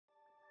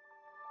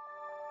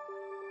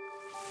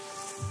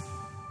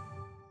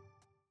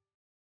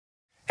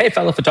Hey,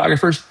 fellow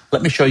photographers,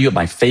 let me show you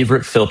my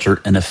favorite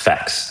filter in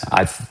effects.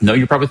 I know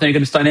you're probably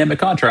thinking it's dynamic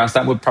contrast.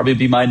 That would probably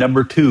be my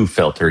number 2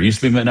 filter. It used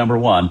to be my number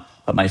 1,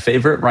 but my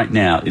favorite right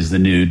now is the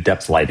new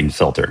depth lighting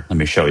filter. Let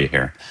me show you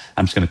here.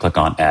 I'm just going to click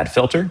on Add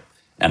Filter,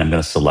 and I'm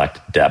going to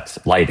select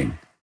Depth Lighting.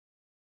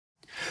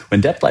 When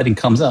depth lighting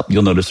comes up,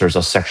 you'll notice there's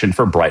a section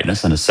for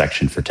brightness and a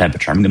section for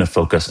temperature. I'm going to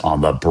focus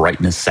on the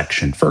brightness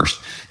section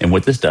first. And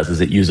what this does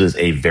is it uses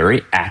a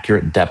very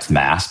accurate depth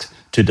mask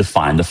to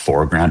define the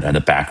foreground and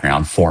the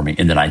background for me.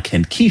 And then I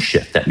can key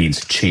shift. That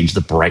means change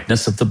the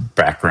brightness of the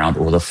background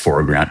or the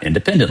foreground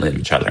independently of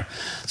each other.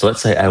 So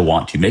let's say I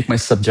want to make my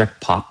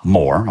subject pop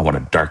more. I want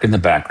to darken the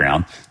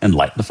background and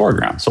lighten the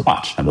foreground. So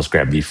watch. I'll just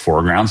grab the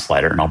foreground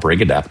slider and I'll bring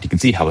it up. You can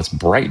see how it's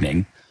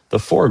brightening the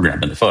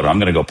foreground in the photo. I'm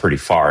going to go pretty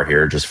far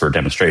here just for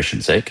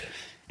demonstration's sake.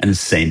 And the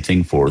same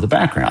thing for the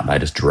background. I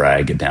just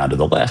drag it down to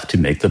the left to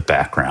make the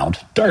background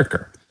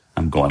darker.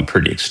 I'm going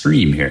pretty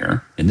extreme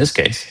here in this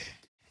case.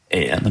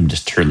 And let me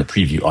just turn the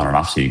preview on and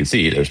off so you can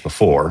see there's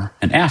before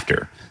and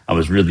after. I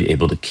was really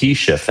able to key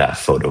shift that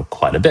photo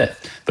quite a bit.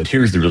 But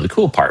here's the really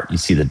cool part. You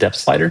see the depth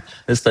slider?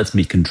 This lets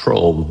me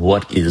control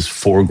what is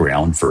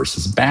foreground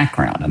versus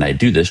background. And I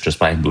do this just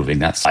by moving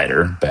that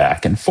slider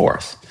back and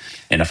forth.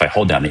 And if I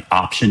hold down the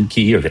Option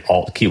key or the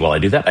Alt key while I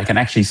do that, I can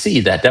actually see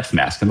that depth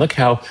mask. And look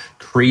how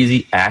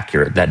crazy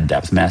accurate that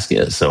depth mask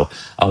is. So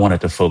I want it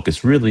to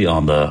focus really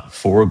on the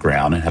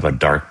foreground and have a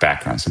dark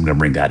background. So I'm going to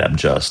bring that up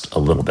just a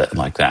little bit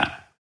like that.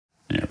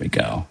 There we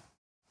go.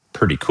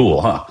 Pretty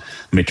cool, huh?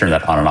 Let me turn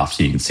that on and off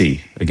so you can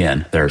see.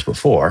 Again, there's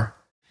before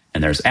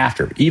and there's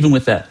after. Even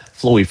with that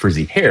flowy,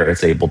 frizzy hair,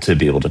 it's able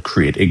to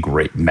create a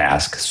great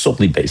mask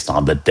solely based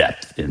on the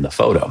depth in the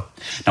photo.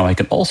 Now, I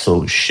can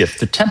also shift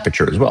the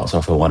temperature as well. So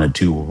if I wanted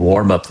to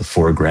warm up the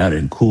foreground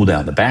and cool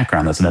down the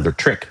background, that's another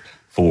trick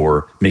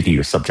for making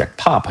your subject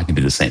pop. I can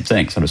do the same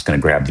thing. So I'm just going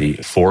to grab the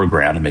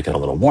foreground and make it a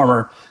little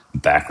warmer.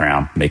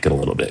 Background, make it a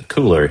little bit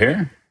cooler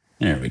here.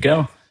 There we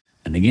go.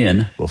 And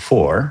again,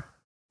 before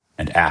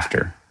and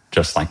after,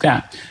 just like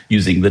that,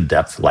 using the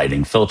depth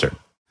lighting filter.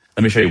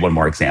 Let me show you one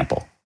more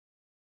example.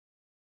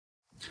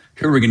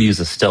 Here we're going to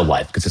use a still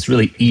life because it's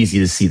really easy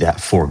to see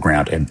that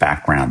foreground and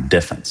background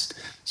difference.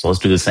 So let's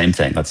do the same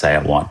thing. Let's say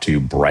I want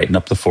to brighten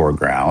up the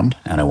foreground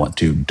and I want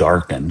to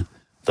darken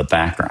the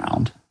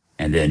background.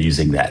 And then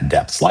using that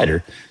depth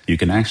slider, you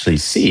can actually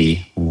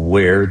see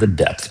where the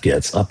depth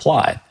gets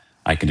applied.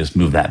 I can just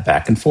move that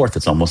back and forth.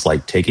 It's almost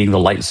like taking the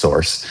light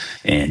source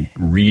and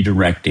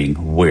redirecting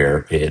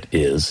where it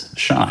is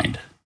shined.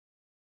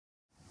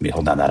 Let me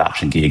hold down that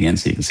Option key again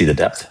so you can see the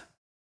depth.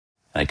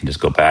 I can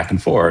just go back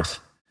and forth.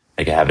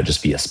 I could have it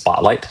just be a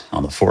spotlight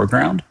on the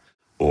foreground,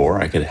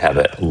 or I could have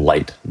it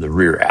light the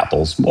rear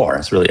apples more.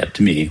 It's really up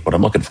to me what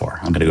I'm looking for.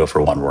 I'm going to go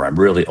for one where I'm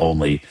really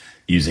only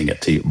using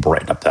it to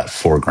brighten up that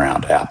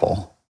foreground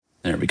apple.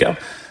 There we go.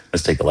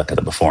 Let's take a look at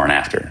the before and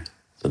after.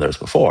 So there's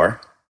before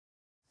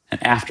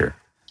and after.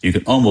 You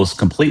can almost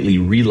completely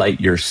relight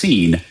your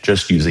scene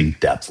just using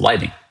depth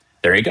lighting.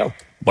 There you go.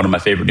 One of my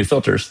favorite new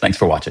filters. Thanks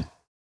for watching.